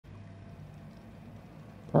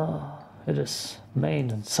Ah, it is main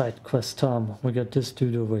and side quest time. We got this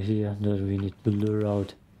dude over here that we need to lure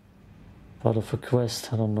out. Part of a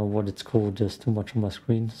quest. I don't know what it's called. There's too much on my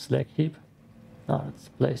screen. Slag heap. Ah, that's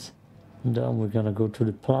the place. And then we're gonna go to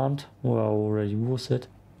the plant where I already was it.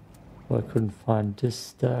 Where I couldn't find this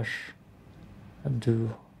stash. And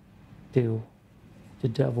deal the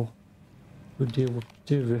devil. We deal with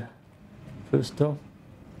the devil. First though.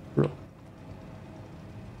 Bro.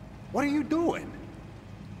 What are you doing?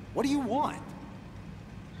 What do you want?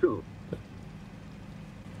 So,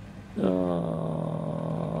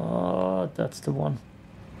 that's the one.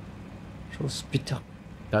 So spit up.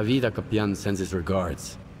 David Akapian sends his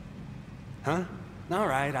regards. Huh? All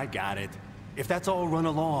right, I got it. If that's all, run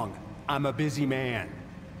along. I'm a busy man.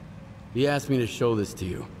 He asked me to show this to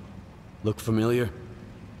you. Look familiar?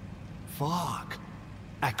 Fuck.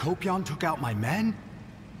 Akopion took out my men?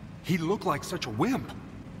 He looked like such a wimp.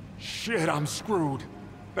 Shit, I'm screwed.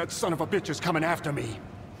 That son of a bitch is coming after me.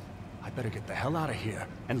 I better get the hell out of here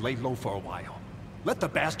and lay low for a while. Let the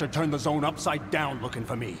bastard turn the zone upside down looking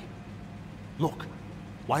for me. Look,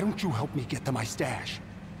 why don't you help me get to my stash?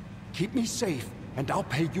 Keep me safe, and I'll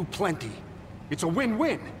pay you plenty. It's a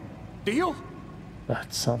win-win. Deal?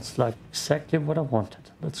 That sounds like exactly what I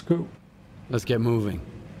wanted. Let's go. Let's get moving.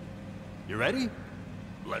 You ready?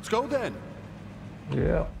 Let's go then.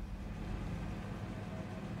 Yeah.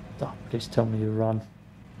 Oh, please tell me you run.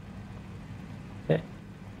 Okay.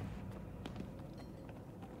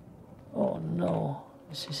 Oh no.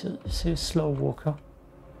 Is he a slow walker?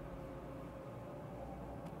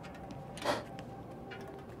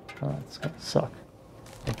 Oh, it's gonna suck.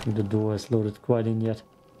 I don't think the door is loaded quite in yet.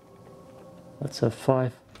 Let's have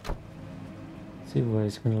 5. See where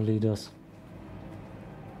he's gonna lead us.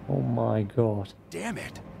 Oh my god. Damn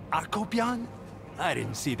it. Akopion? I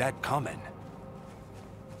didn't see that coming.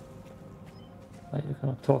 Are you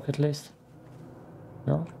gonna talk at least?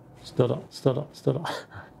 No? Stutter.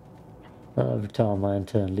 Every time I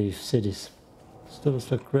enter and leave cities.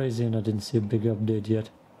 Stutters like crazy and I didn't see a big update yet.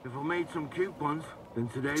 if I made some coupons, then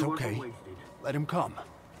today It's wasn't okay. wasted. Let him come.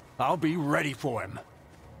 I'll be ready for him.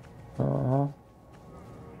 Uh-huh.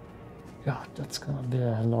 God, that's gonna be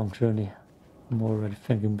a long journey. I'm already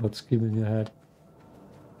thinking about skipping ahead.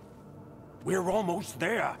 We're almost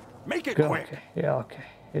there. Make it Okay, quick. okay, yeah, okay.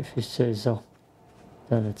 If you say so,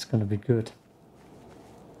 then it's gonna be good.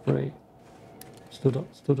 3. Stood up.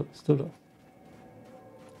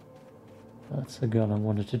 That's a gun I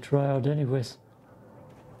wanted to try out anyways.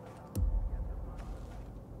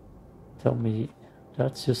 Tell me,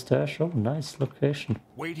 that's your stash? Oh, nice location.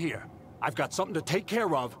 Wait here. I've got something to take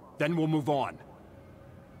care of, then we'll move on.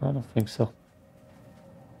 I don't think so.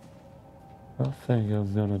 I think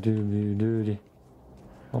I'm gonna do me dirty.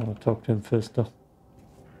 I wanna talk to him first though.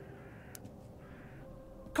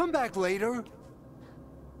 Come back later.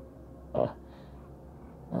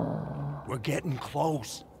 We're getting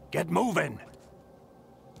close. Get moving.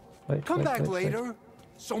 Wait, Come wait, back wait, later. wait.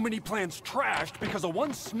 So many plans trashed because of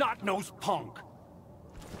one snot-nosed punk.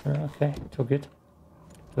 Okay, took it.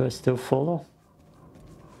 Do I still follow?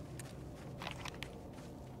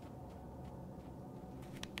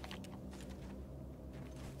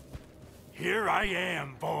 Here I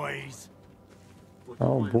am, boys.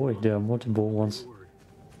 Oh boy, there are multiple ones.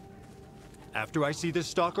 After I see this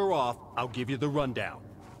stalker off, I'll give you the rundown.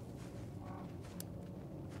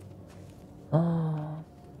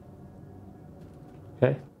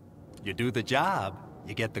 Okay. You do the job,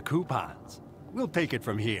 you get the coupons. We'll take it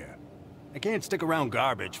from here. I can't stick around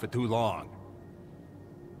garbage for too long.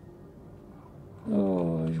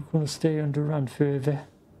 Oh, you're gonna stay on the run forever.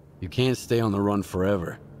 You can't stay on the run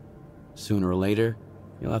forever. Sooner or later,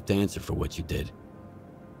 you'll have to answer for what you did.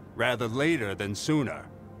 Rather later than sooner.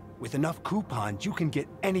 With enough coupons, you can get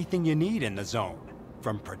anything you need in the zone.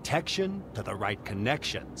 From protection to the right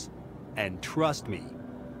connections. And trust me,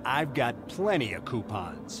 I've got plenty of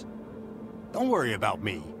coupons. Don't worry about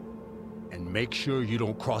me. And make sure you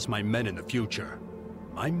don't cross my men in the future.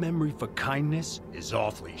 My memory for kindness is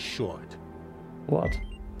awfully short. What?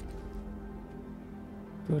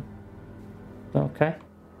 Good. Okay.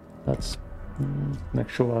 Let's make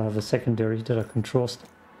sure I have a secondary that I can trust.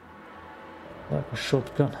 Like a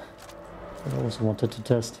shotgun. I also wanted to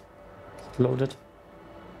test. Is it loaded?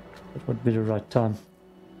 It would be the right time.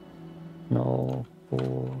 No.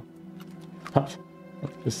 For... Ha!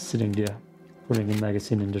 Just sitting there. Putting a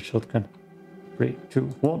magazine in the shotgun. 3, 2,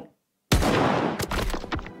 1.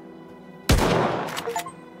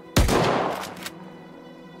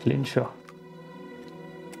 Clincher.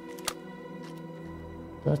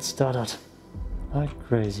 That started like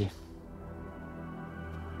crazy.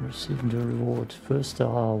 Receive the reward. First I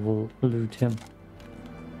will loot him.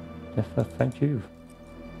 Thank you.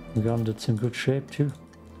 The gun that's in good shape too.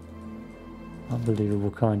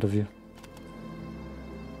 Unbelievable kind of you.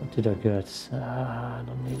 What did I get? I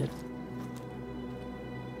don't need it.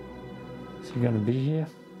 Is he gonna be here?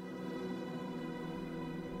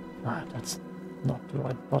 Ah, that's not the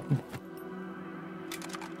right button.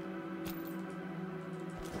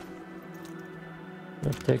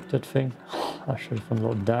 Let's take that thing. I should have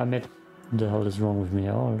unlocked. Damn it. What the hell is wrong with me?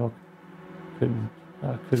 Oh look.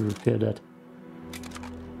 I could repair that.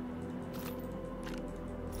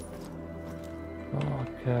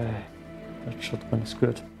 Okay. That shotgun is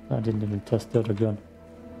good. I didn't even test the other gun.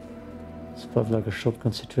 This felt like a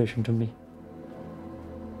shotgun situation to me.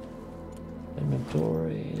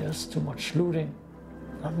 Inventory. There's too much looting.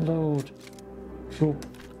 Unload. Troop.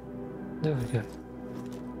 There we go.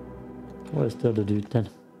 Where's the other dude then?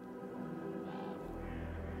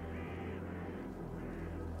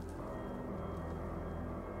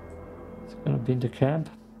 It's gonna be in the camp.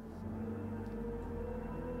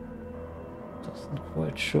 Doesn't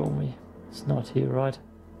quite show me. It's not here, right?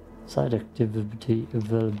 Side activity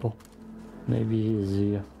available. Maybe he is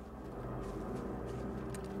here.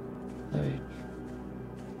 Hey.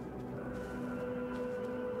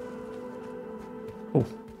 Oh.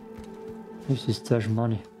 This is stash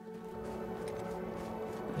money.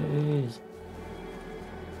 Jeez.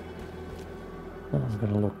 I'm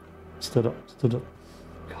gonna look. Stood up.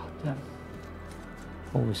 God damn.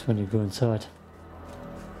 Always when you go inside.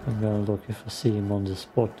 I'm gonna look if I see him on the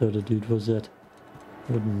spot that the dude was at.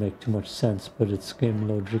 Wouldn't make too much sense, but it's game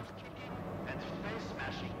logic. And face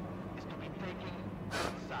smashing is to be taken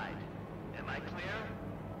inside. Am I clear?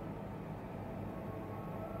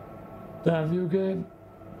 Damn you, game.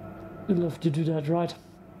 You love to do that, right?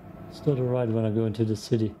 It's not alright when I go into the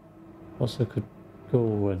city. Also could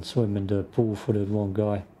go and swim in the pool for that one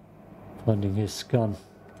guy. Finding his gun.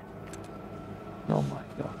 Oh my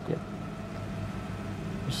god, yeah.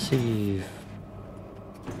 Receive.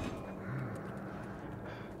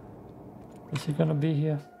 Is he gonna be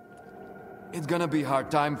here? It's gonna be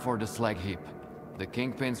hard time for the slag heap. The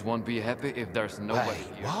kingpins won't be happy if there's nobody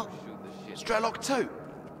here what? to shoot the shit. Strelok 2?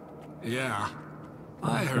 Yeah.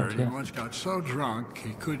 I heard he Okay. once got so drunk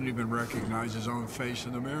he couldn't even recognize his own face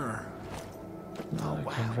in the mirror. I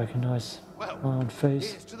can recognize Well, my own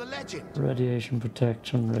face. here's to the legend. Radiation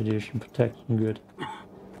protection, good.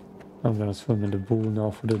 I'm gonna swim in the pool now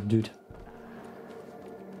for that dude.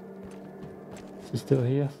 Is he still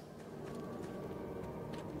here?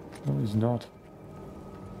 No, he's not.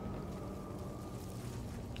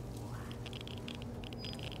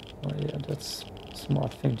 Oh yeah, that's a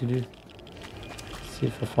smart thing to do. See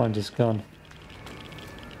if I find his gun.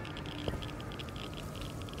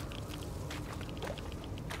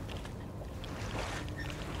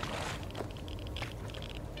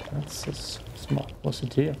 That's a smart. Was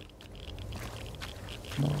it here?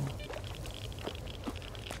 No.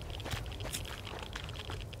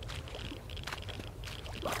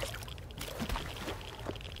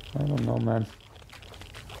 I don't know, man.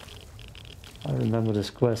 I remember this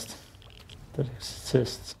quest that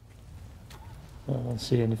exists. I don't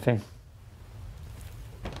see anything.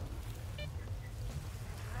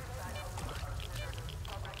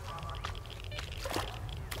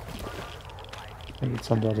 Maybe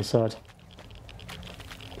it's on the other side.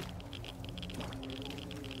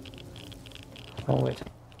 Oh wait.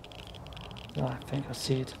 Oh, I think I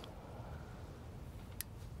see it.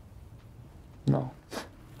 No.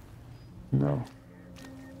 No.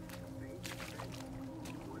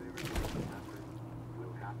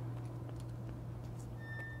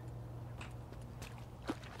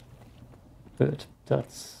 Good.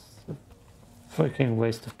 That's a freaking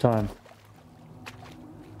waste of time.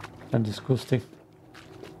 And disgusting.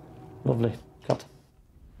 Lovely. Cut.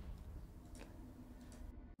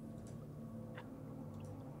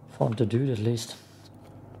 Found the dude at least.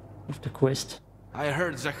 With the quest. I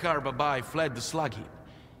heard Zakhar Babai fled the slug heap.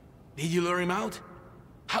 Did you lure him out?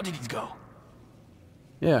 How did it go?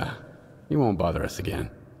 Yeah, he won't bother us again.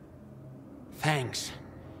 Thanks.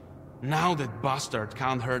 Now that bastard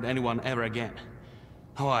can't hurt anyone ever again.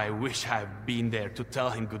 Oh, I wish I'd been there to tell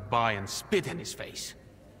him goodbye and spit in his face.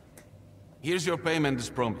 Here's your payment as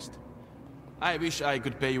promised. I wish I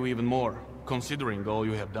could pay you even more, considering all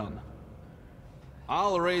you have done.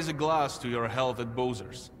 I'll raise a glass to your health at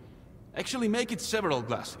Bowser's. Actually, make it several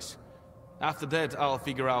glasses. After that, I'll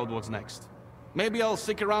figure out what's next. Maybe I'll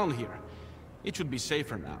stick around here. It should be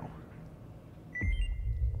safer now.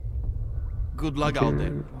 Good luck out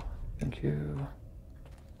there. Thank you.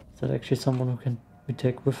 Is that actually someone who can we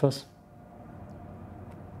take with us?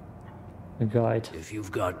 A guide. If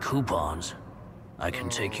you've got coupons, I can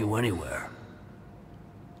take you anywhere.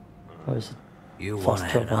 Or is it You fast want to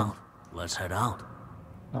head traveling? out? Let's head out.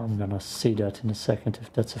 I'm gonna see that in a second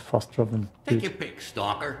if that's a fast traveling Take dude. your pick,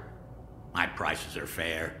 Stalker. My prices are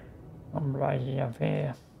fair. I'm right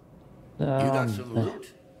here. You got some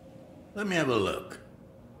loot? Let me have a look.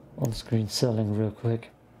 On screen selling real quick.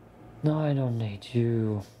 No, I don't need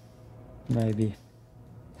you. Maybe.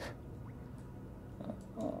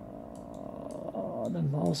 The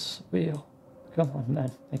mouse wheel. Come on,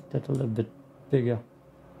 man. Make that a little bit bigger.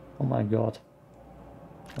 Oh my god.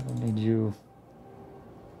 I don't need you.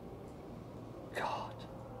 God.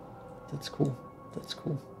 That's cool. That's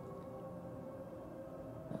cool.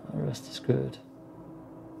 The rest is good.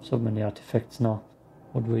 So many artifacts now.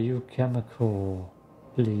 What were you? Chemical.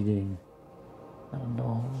 Bleeding. I don't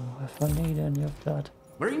know if I need any of that.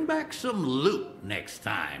 Bring back some loot next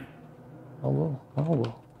time. I will.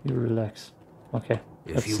 You relax. Okay,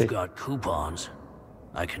 If let's you've see. got coupons,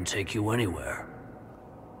 I can take you anywhere.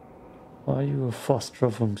 Are you a fast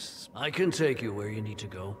traveling I can take you where you need to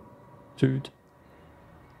go. dude?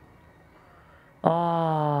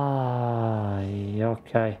 Ah,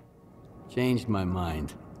 okay. Changed my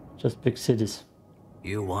mind. Just big cities.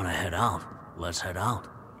 You want to head out? Let's head out.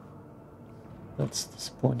 That's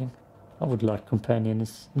disappointing. I would like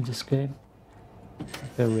companions in this game.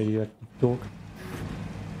 A radioactive dog.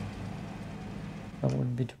 That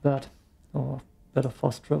wouldn't be too bad. Or better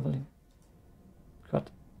fast traveling.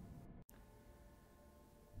 Cut.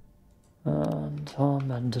 And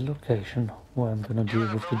I'm at the location where I'm gonna deal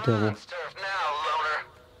with the devil.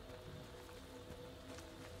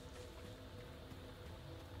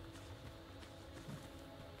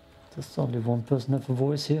 Does only one person have a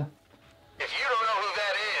voice here? If you don't know who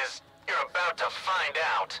that is, you're about to find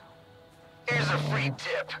out. Here's a free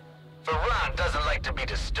tip. Varan doesn't like to be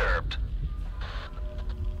disturbed.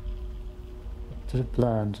 To the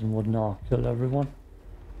plant and what now? Kill everyone?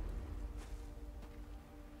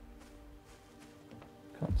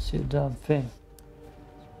 Can't see a damn thing.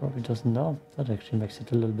 Probably doesn't know. That actually makes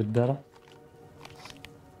it a little bit better.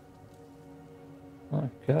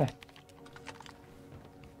 Okay.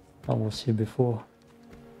 I was here before.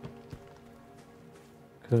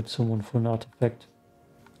 Killed someone for an artifact.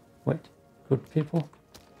 Wait, good people?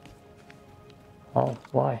 How?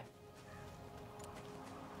 Why?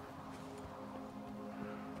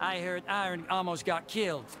 I heard Iron almost got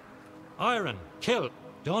killed. Iron, killed.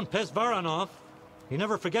 Don't piss Varan off. He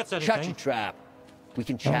never forgets anything. Shut your trap. We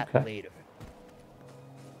can chat Okay. later.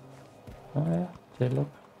 Oh yeah, they look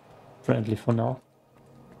friendly for now.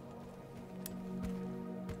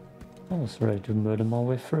 I was ready to murder my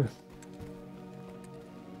way through.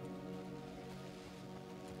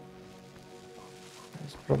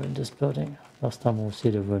 It's probably in this building. Last time I was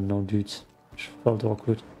here there were no dudes, which felt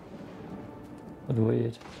awkward. But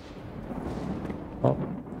weird. Oh,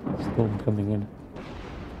 storm coming in.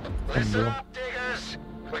 Listen up, diggers.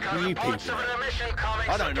 We got reports of an emission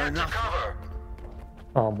coming, so get to cover.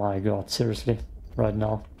 Oh my god, seriously? Right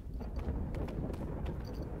now?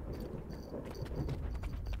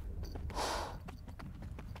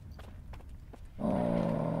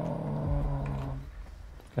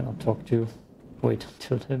 Can I talk to you? Wait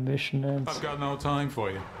until the mission ends. I've got no time for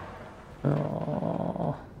you.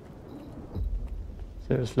 Oh.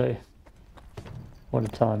 Seriously? What a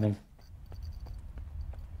timing.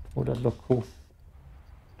 Oh, that look cool.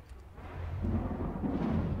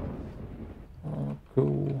 Oh,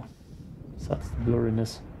 cool. So that's the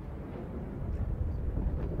blurriness.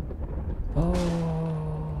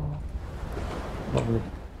 Oh. Lovely.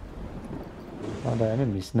 Are there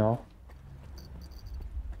enemies now?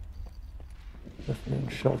 Definitely in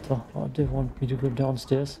shelter. Oh, they want me to go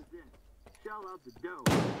downstairs.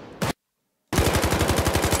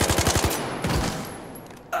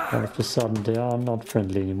 All of a sudden they are not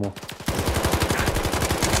friendly anymore.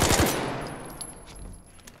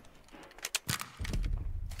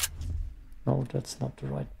 No, that's not the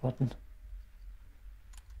right button.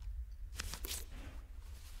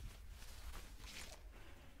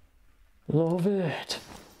 Love it.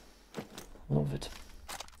 Love it.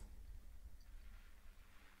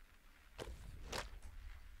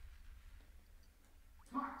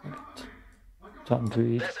 Time to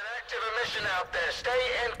eat. There's an active emission out there. Stay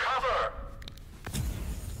in cover.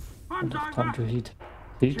 Time to eat.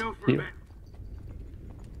 Eat here.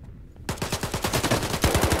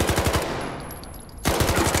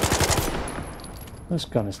 This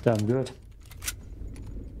gun is damn good.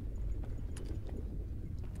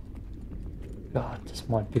 God, this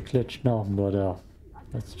might be glitched now, but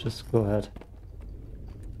let's just go ahead.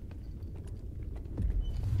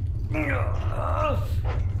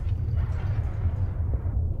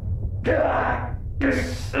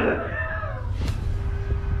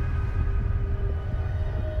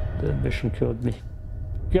 The mission killed me.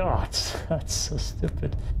 God, that's so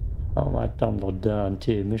stupid. I might download the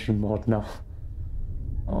anti-mission mod now.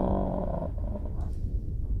 Oh.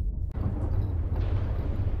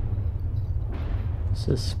 This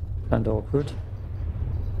is kind of awkward.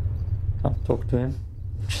 Can't talk to him.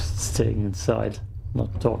 Just staying inside,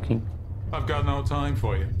 not talking. I've got no time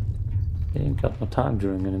for you. He ain't got no time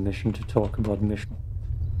during an mission to talk about mission.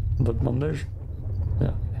 But my mission? Yeah,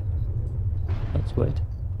 okay. Let's wait.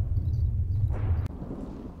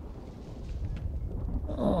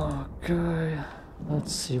 Okay,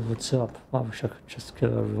 let's see what's up. I wish I could just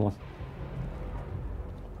kill everyone.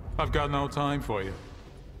 I've got no time for you.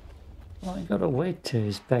 I gotta wait till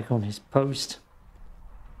he's back on his post.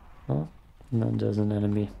 Oh, and then there's an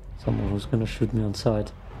enemy. Someone who's gonna shoot me on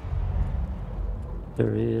sight.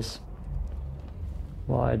 There he is.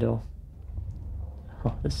 Why though?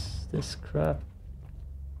 Oh, this crap.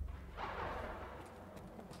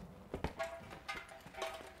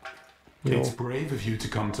 Yo. It's brave of you to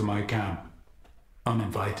come to my camp,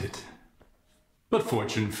 uninvited. But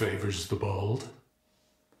fortune favors the bold.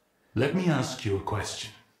 Let me ask you a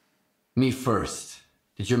question. Me first.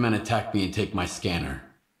 Did your men attack me and take my scanner?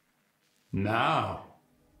 Now,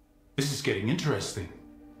 this is getting interesting.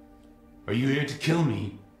 Are you here to kill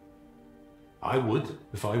me? I would,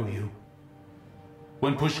 if I were you.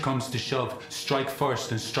 When push comes to shove, strike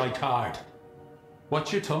first and strike hard.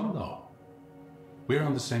 Watch your tongue, though. We're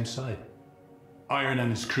on the same side. Iron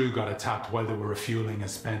and his crew got attacked while they were refueling a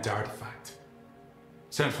spent artifact.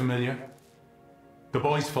 Sound familiar? The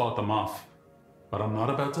boys fought them off, but I'm not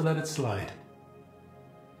about to let it slide.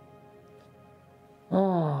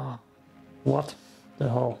 Oh, what the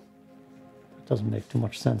hell? That doesn't make too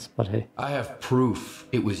much sense, but hey. I have proof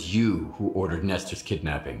it was you who ordered Nestor's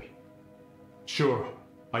kidnapping. Sure,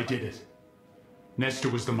 I did it. Nestor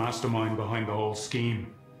was the mastermind behind the whole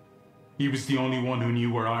scheme. He was the only one who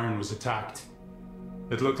knew where Iron was attacked.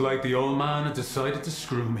 It looked like the old man had decided to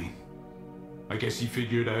screw me. I guess he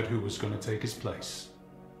figured out who was going to take his place.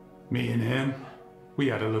 Me and him, we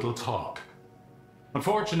had a little talk.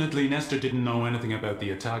 Unfortunately, Nestor didn't know anything about the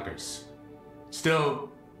attackers. Still,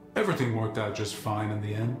 everything worked out just fine in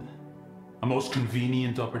the end. A most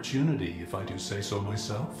convenient opportunity, if I do say so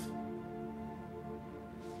myself.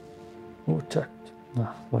 Who attacked?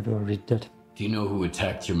 Ah, why do I read that? Do you know who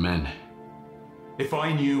attacked your men? If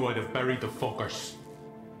I knew, I'd have buried the fuckers.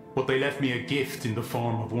 But they left me a gift in the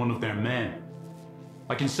form of one of their men.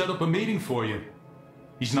 I can set up a meeting for you.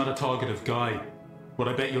 He's not a talkative guy, but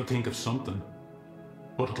I bet you'll think of something.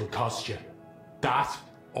 But it'll cost you. That,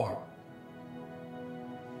 or...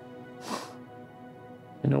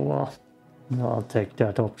 You know what? No, I'll take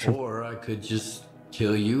that option. Or I could just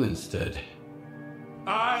kill you instead.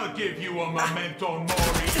 I'll give you a memento mori,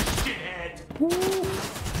 shithead!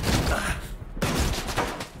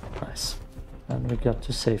 Nice. And we got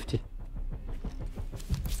to safety.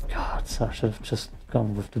 God, I should have just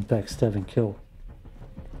gone with the backstabbing kill.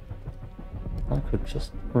 I could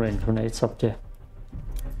just rain grenades up there.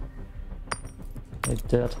 Like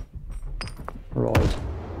that. Right.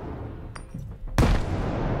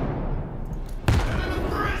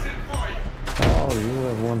 Oh, you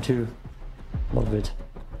have one too. Love it.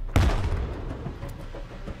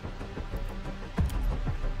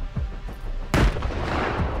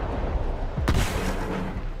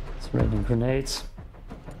 It's raining grenades.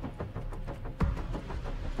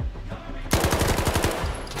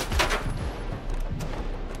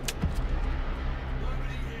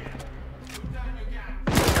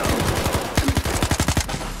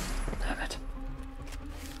 Damn it.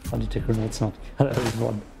 Why did the grenades not kill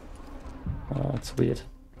everyone? Oh, that's weird.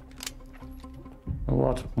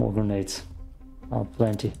 What? More grenades. Oh,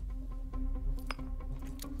 plenty.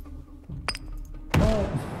 Oh.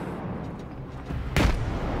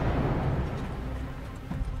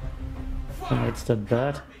 Grenades that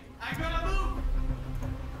bad?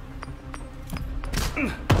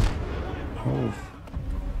 Move.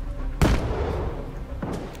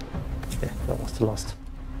 Okay, that was the last.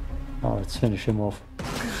 Now let's finish him off.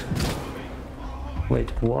 Wait,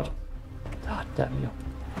 what? Ah, damn you.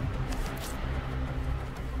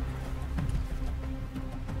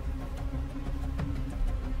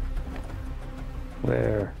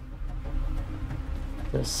 Where?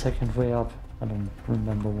 The second way up? I don't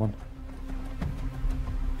remember one.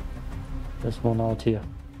 There's one out here.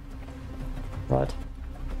 Right?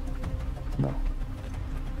 No.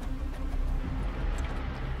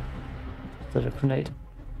 Is that a grenade?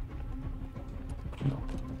 No.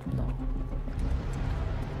 No.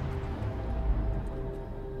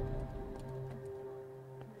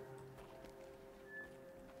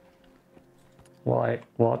 Why?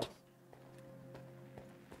 What?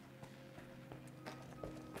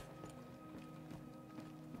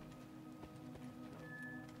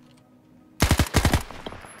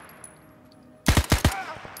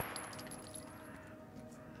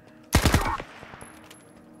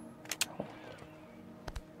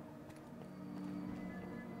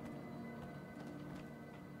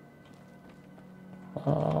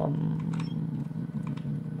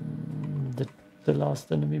 Did the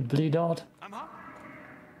last enemy bleed out?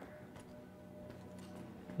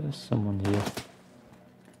 There's someone here.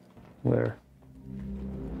 Where?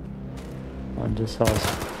 On this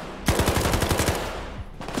house.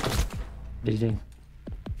 Bleeding.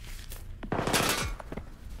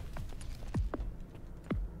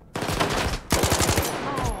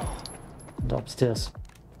 And upstairs.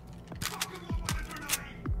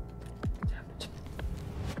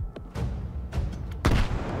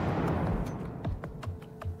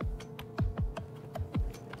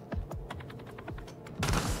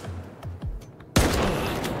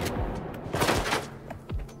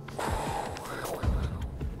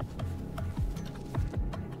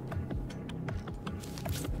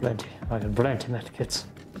 Plenty. I got plenty medkits.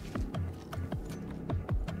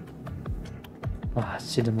 Ah, I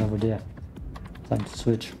see them over there. Time to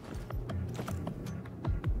switch.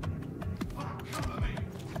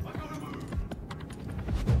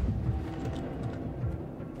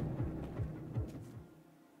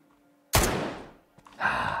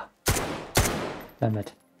 Damn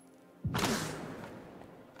it.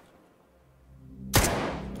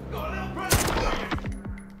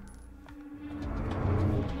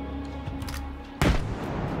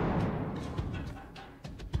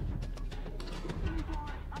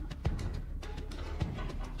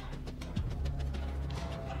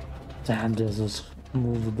 Damn, this is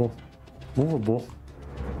movable. Movable?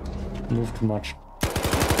 Move too much.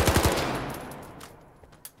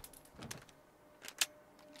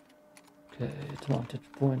 Okay, advantage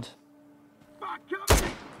point.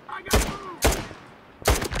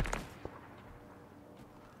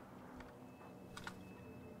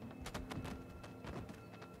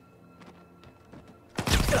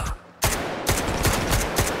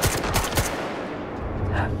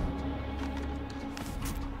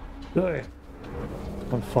 Hey,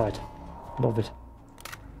 one fight. Love it.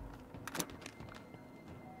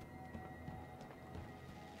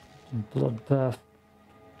 Bloodbath.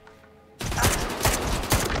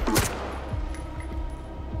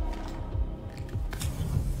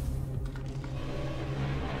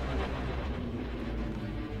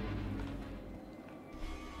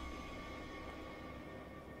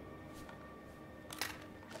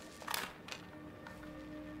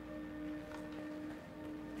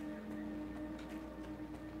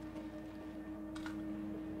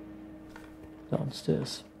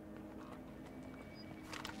 Downstairs.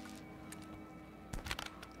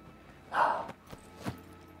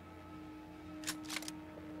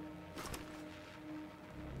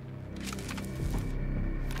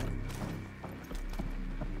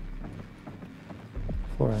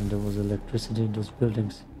 Before there was electricity in those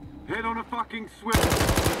buildings. Head on a fucking switch.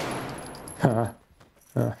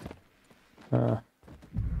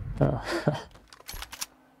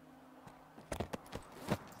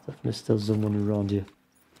 Definitely still someone around here.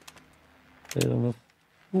 I don't know.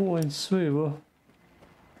 Oh, en svävar.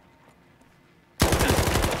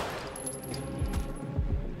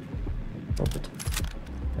 Drop it.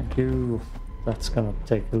 Thank you. That's gonna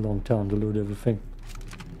take a long time to load everything.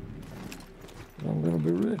 I'm gonna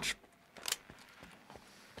be rich.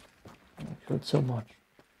 I killed so much.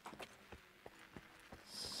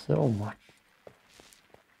 So much.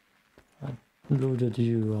 I looted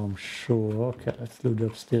you, I'm sure. Okay, let's loot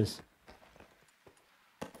upstairs.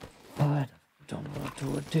 I don't want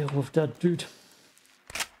to deal with that dude.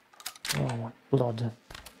 Oh, I want blood.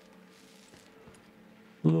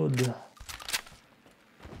 Blood.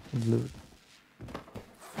 Loot.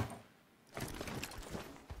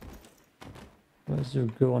 Where's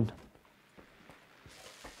you going?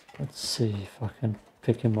 Let's see if I can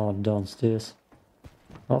pick him out downstairs.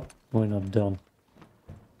 Oh, we're not done.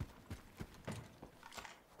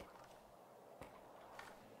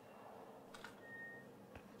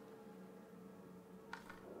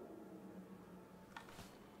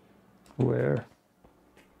 Where?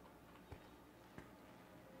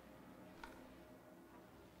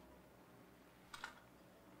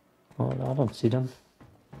 Oh, I don't see them.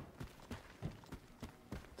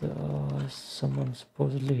 There's someone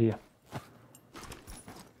supposedly here.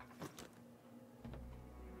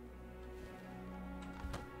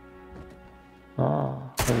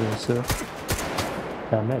 Ah, hello, sir.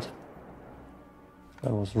 Damn it. I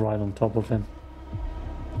was right on top of him.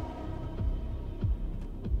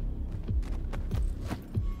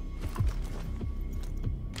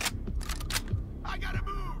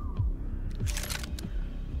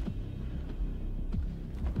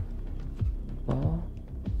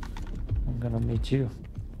 me too.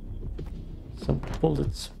 Some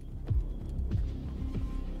bullets.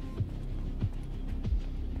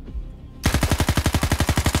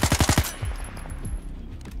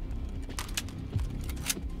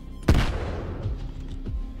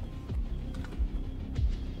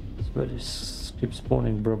 It's ready to keep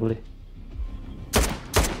spawning probably.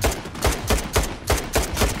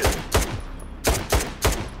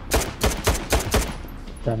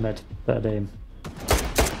 Damn it, bad aim.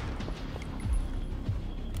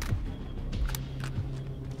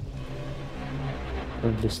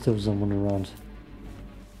 There's still someone around.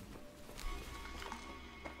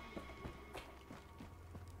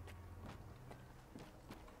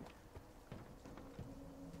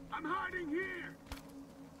 I'm hiding here.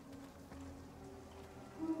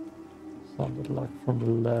 Sounded like from the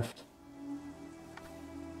left.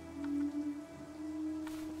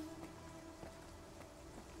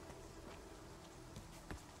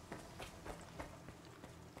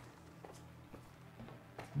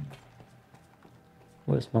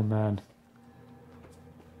 Where's my man?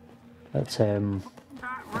 That's him.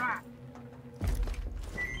 That rat.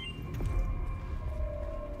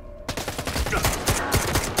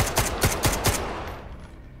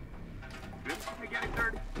 They get it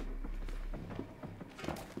dirty.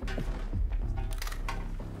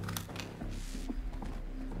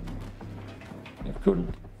 I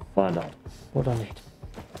couldn't find out what I need.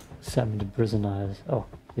 Examine the prisoner has. Oh,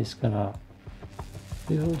 he's gonna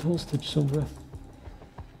be held hostage somewhere.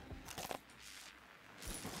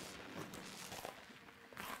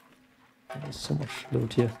 There's so much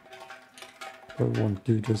loot here. Probably one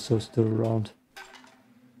dude or so still around.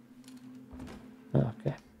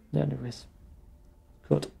 Okay, anyways.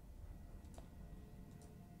 Good.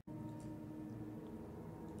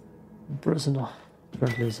 Prisoner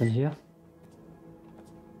currently is in here.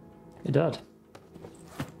 Hey Dad.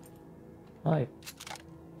 Hi.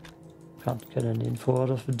 Can't get any info out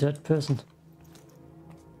of a dead person.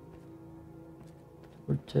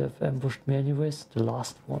 Would have ambushed me anyways, the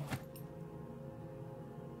last one.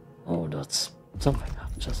 Oh, that's something.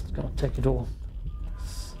 I'm just gonna take it all.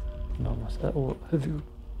 No, oh, have you?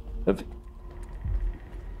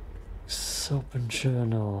 Open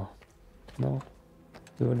journal. No?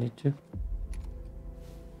 Do I need to?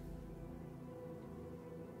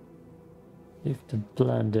 Leave the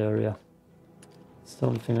planned area. That's the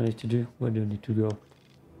only thing I need to do. Where do I need to go?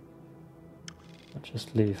 I'll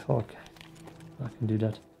just leave. Okay. I can do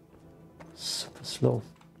that. Super slow.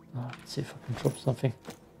 Let's see if I can drop something.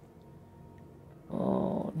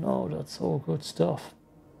 Oh no, that's all good stuff.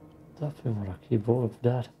 Definitely want to keep all of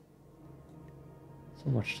that. So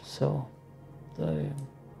much to sell. Damn.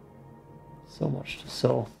 So much to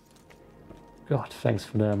sell. God, thanks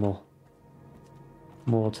for the ammo.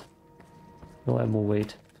 Mod. No ammo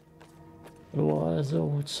weight. Otherwise I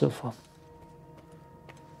would suffer.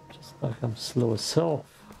 Just like I'm slow as hell.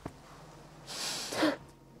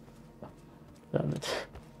 Damn it.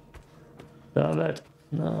 Damn it.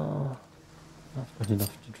 No. I've got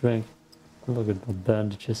enough to drink. Look at my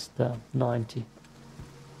bandages there. 90.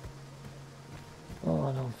 Oh,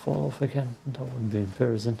 I don't fall off again. That wouldn't be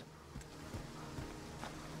embarrassing.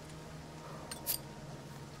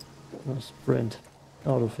 I'll sprint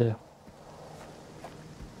out of here.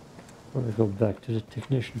 Probably go back to the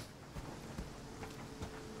technician.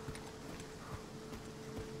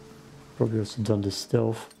 Probably also done the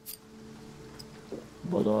stealth.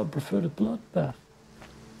 But I prefer the bloodbath.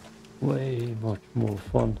 Way much more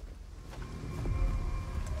fun.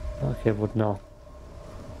 Okay, what now?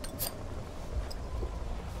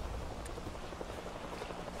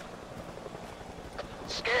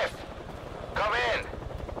 Skiff, come in.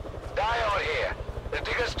 Diode here. The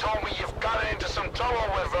diggers told me you've gotten into some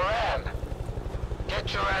trouble with Varan.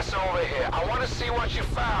 Get your ass over here. I want to see what you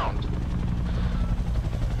found.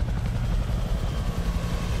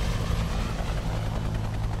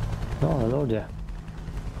 Oh, hello there.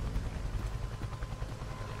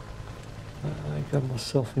 I got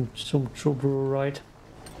myself in some trouble, right?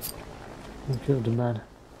 And killed the man.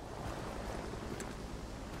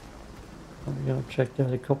 I'm gonna check the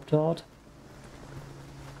helicopter out.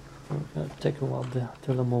 I'm gonna take a while there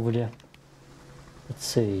till I'm over there. Let's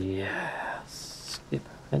see. Skip.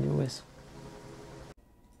 Anyways.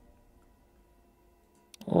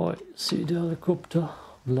 Oh, I see the helicopter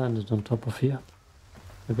landed on top of here.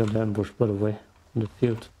 I got ambushed, by the way, in the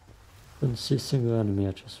field. Couldn't see a single enemy,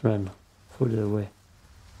 I just ran fully away.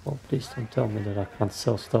 Oh, please don't tell me that I can't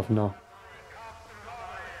sell stuff now.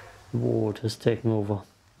 The ward has taken over.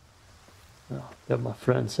 Oh, they're my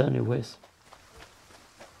friends anyways.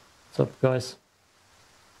 What's up, guys?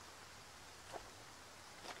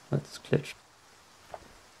 Let's glitch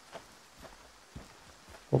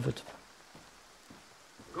of it.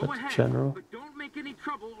 Go But the ahead, general. but don't make any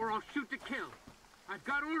trouble or I'll shoot to kill. I've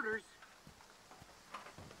got orders.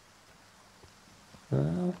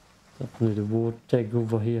 Definitely the war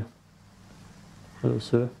takeover here. Hello,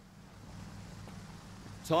 sir.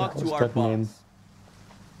 Talk to How's our that name? boss.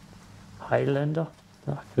 Highlander?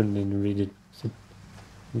 I couldn't even read it.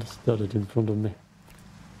 It spelled it in front of me.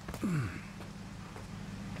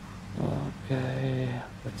 Okay,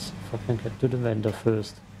 let's see if I can get to the vendor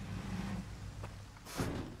first.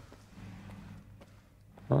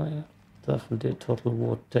 Oh yeah, definitely a total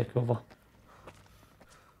war takeover.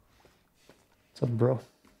 What's up, bro?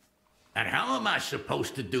 And how am I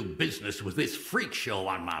supposed to do business with this freak show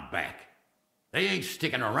on my back? They ain't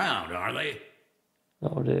sticking around, are they?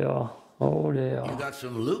 Oh, they are. Oh, they are. You got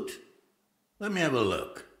some loot? Let me have a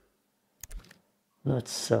look.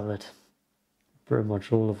 Let's sell it. Pretty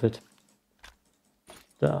much all of it.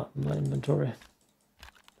 There, my inventory.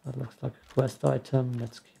 That looks like a quest item.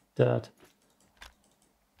 Let's keep that.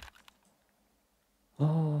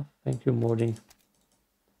 Oh, thank you, modding.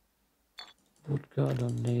 Vodka, I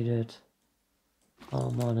don't need it.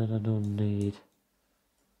 Armor that I don't need.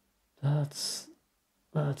 Let's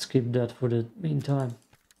keep that for the meantime.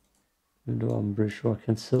 Even though I'm pretty sure I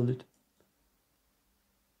can sell it.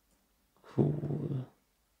 Cool.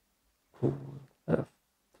 Cool.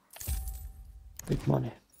 Big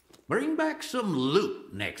money. Bring back some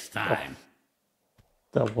loot next time.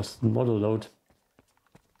 Oh, that was the model load.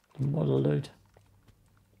 The model load.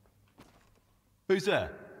 Who's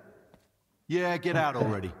there? Yeah, get out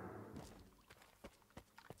already.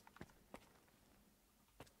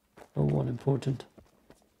 No one important.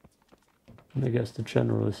 I guess the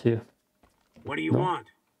general is here. What do you want?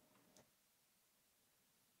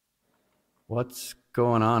 What's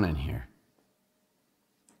going on in here?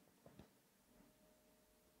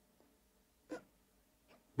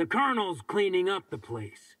 The Colonel's cleaning up the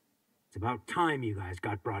place. It's about time you guys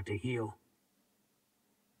got brought to heel.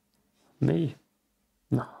 Me?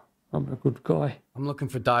 No, I'm a good guy. I'm looking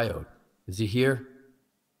for Diode. Is he here?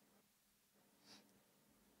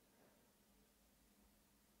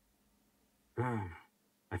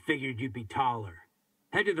 I figured you'd be taller.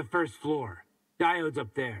 Head to the first floor. Diode's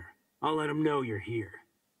up there. I'll let him know you're here.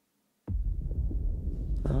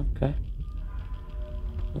 Okay.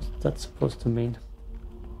 What's that supposed to mean?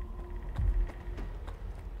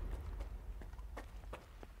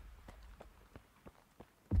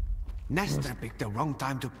 Nestor picked the wrong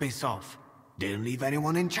time to piss off. Didn't leave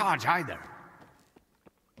anyone in charge either.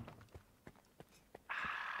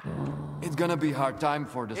 It's gonna be hard time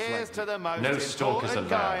for the Here's to the most No stalkers important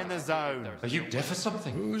guy allowed. in the zone. Are you deaf or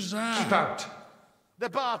something? Who's that? Keep out! The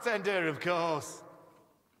bartender, of course.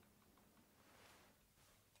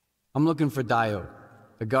 I'm looking for Diode.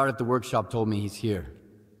 The guard at the workshop told me he's here.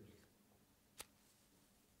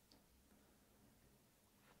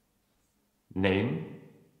 Name?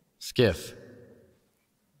 Skiff.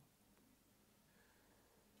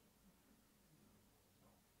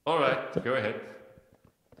 All right, go ahead.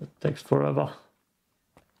 That takes forever.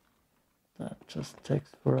 That just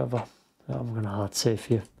takes forever. I'm gonna hard save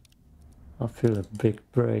here. I feel a big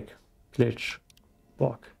break. Glitch.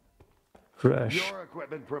 Bug. Crash. Your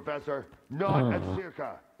equipment, Professor, not at Oh.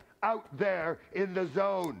 Circa. Out there in the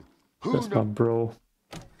zone. Who That's my bro.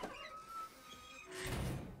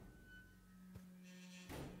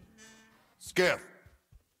 Skiff,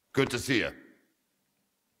 good to see you.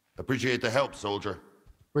 Appreciate the help, soldier.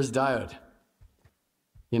 Where's Diode?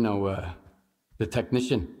 You know, the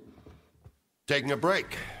technician. Taking a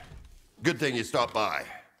break. Good thing you stopped by.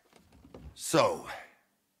 So,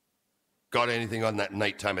 got anything on that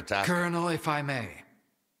nighttime attack? Colonel, if I may.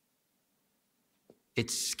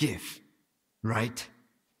 It's Skiff, right?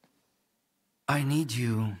 I need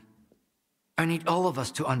all of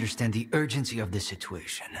us to understand the urgency of this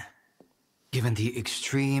situation, given the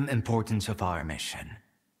extreme importance of our mission.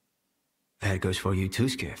 That goes for you too,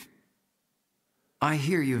 Skiff. I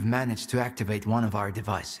hear you've managed to activate one of our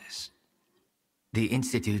devices. The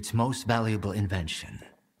Institute's most valuable invention.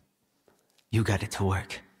 You got it to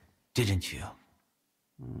work, didn't you?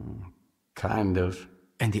 Kind of.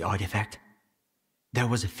 And the artifact? There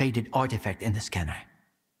was a faded artifact in the scanner.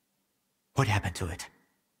 What happened to it?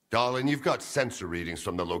 Darling, you've got sensor readings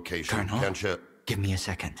from the location, Colonel, can't you? give me a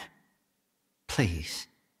second. Please.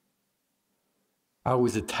 I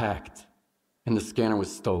was attacked, and the scanner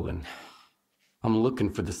was stolen. I'm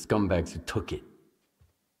looking for the scumbags who took it.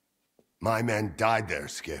 My men died there,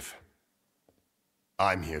 Skiff.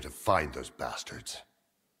 I'm here to find those bastards.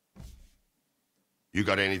 You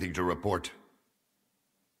got anything to report?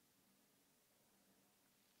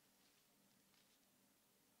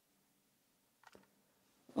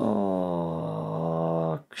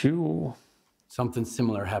 Q. Something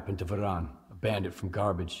similar happened to Varan, a bandit from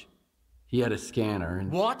Garbage. He had a scanner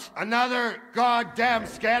and... What? Another goddamn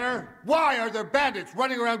scanner? Why are there bandits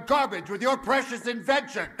running around Garbage with your precious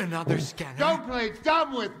invention? Another scanner? Don't play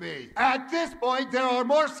dumb with me! At this point, there are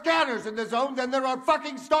more scanners in the zone than there are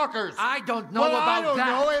fucking stalkers! I don't know about that!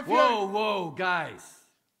 Know if Whoa, guys.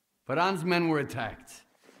 Varan's men were attacked,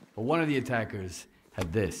 but one of the attackers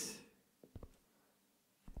had this.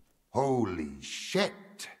 Holy shit!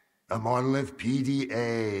 A monolith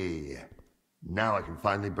PDA. Now I can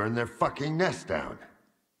finally burn their fucking nest down.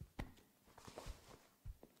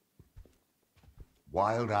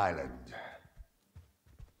 Wild Island.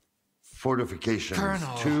 Fortifications.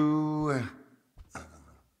 Colonel. 2...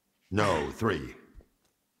 No, 3.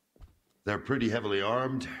 They're pretty heavily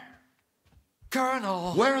armed.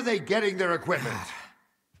 Colonel! Where are they getting their equipment?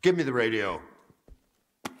 Give me the radio.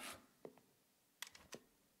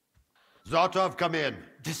 Zotov, come in.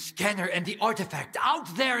 The scanner and the artifact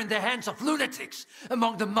out there in the hands of lunatics,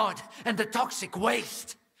 among the mud and the toxic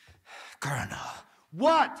waste. Colonel.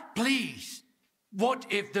 What? Please. What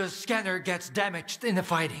if the scanner gets damaged in the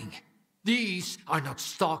fighting? These are not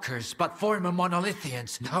stalkers, but former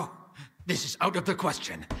monolithians. No, this is out of the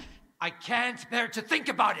question. I can't bear to think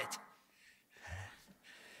about it.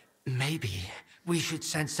 Maybe we should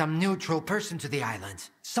send some neutral person to the island.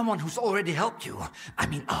 Someone who's already helped you. I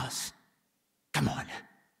mean us. Come on.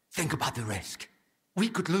 Think about the risk. We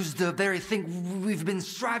could lose the very thing we've been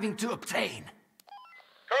striving to obtain.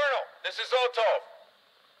 Colonel, this is Otov.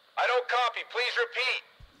 I don't copy. Please repeat.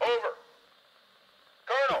 Over.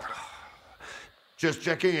 Colonel. Just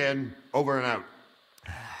checking in. Over and out.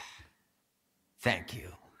 Thank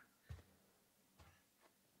you.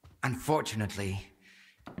 Unfortunately,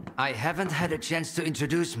 I haven't had a chance to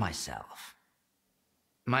introduce myself.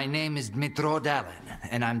 My name is Dmitro Dalin,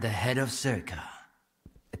 and I'm the head of S.T.A.L.K.E.R.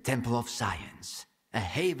 A temple of science, a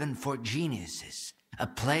haven for geniuses, a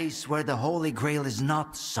place where the Holy Grail is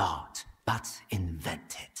not sought, but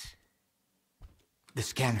invented. The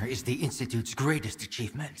scanner is the Institute's greatest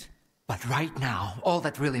achievement. But right now, all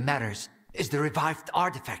that really matters is the revived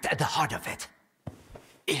artifact at the heart of it.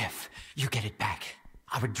 If you get it back,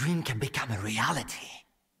 our dream can become a reality.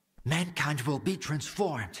 Mankind will be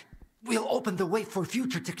transformed. We'll open the way for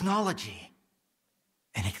future technology.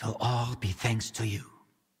 And it will all be thanks to you.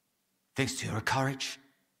 Thanks to your courage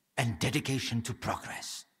and dedication to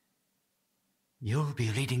progress. You'll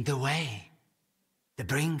be leading the way. The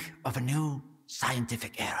brink of a new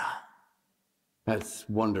scientific era. That's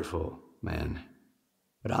wonderful, man.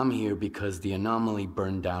 But I'm here because the anomaly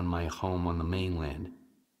burned down my home on the mainland,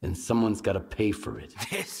 and someone's gotta pay for it.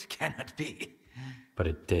 This cannot be. But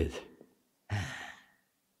it did.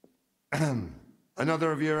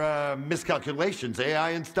 Another of your miscalculations, eh,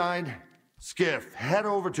 Einstein? Skiff, head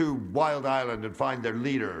over to Wild Island and find their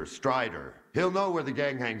leader, Strider. He'll know where the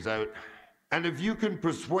gang hangs out. And if you can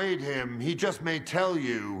persuade him, he just may tell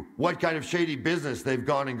you what kind of shady business they've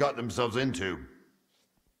gone and got themselves into.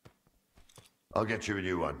 I'll get you a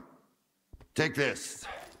new one. Take this.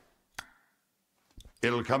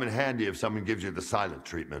 It'll come in handy if someone gives you the silent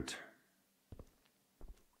treatment.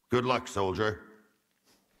 Good luck, soldier.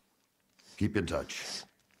 Keep in touch.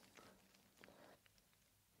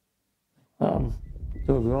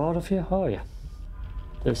 Do we go out of here? Oh yeah.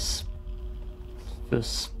 This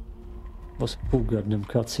was a cool goddamn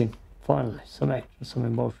cutscene. Finally, some action, some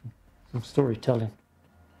emotion, some storytelling.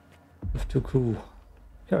 With two cool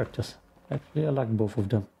characters. Actually, I like both of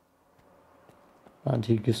them. And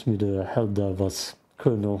he gives me the Helldivers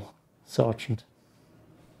Colonel Sergeant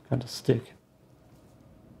kind of stick.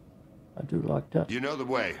 I do like that. You know the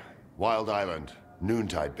way. Wild Island,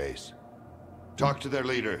 Noontide base. Talk to their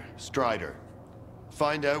leader, Strider.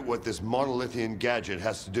 Find out what this monolithian gadget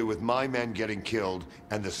has to do with my men getting killed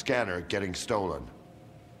and the scanner getting stolen.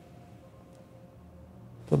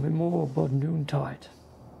 Tell me more about Noontide.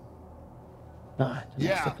 Nah, the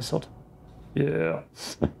next episode. Yeah.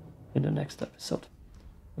 In the next episode.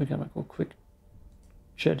 We're gonna go quick.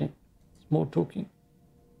 Chatting. More talking.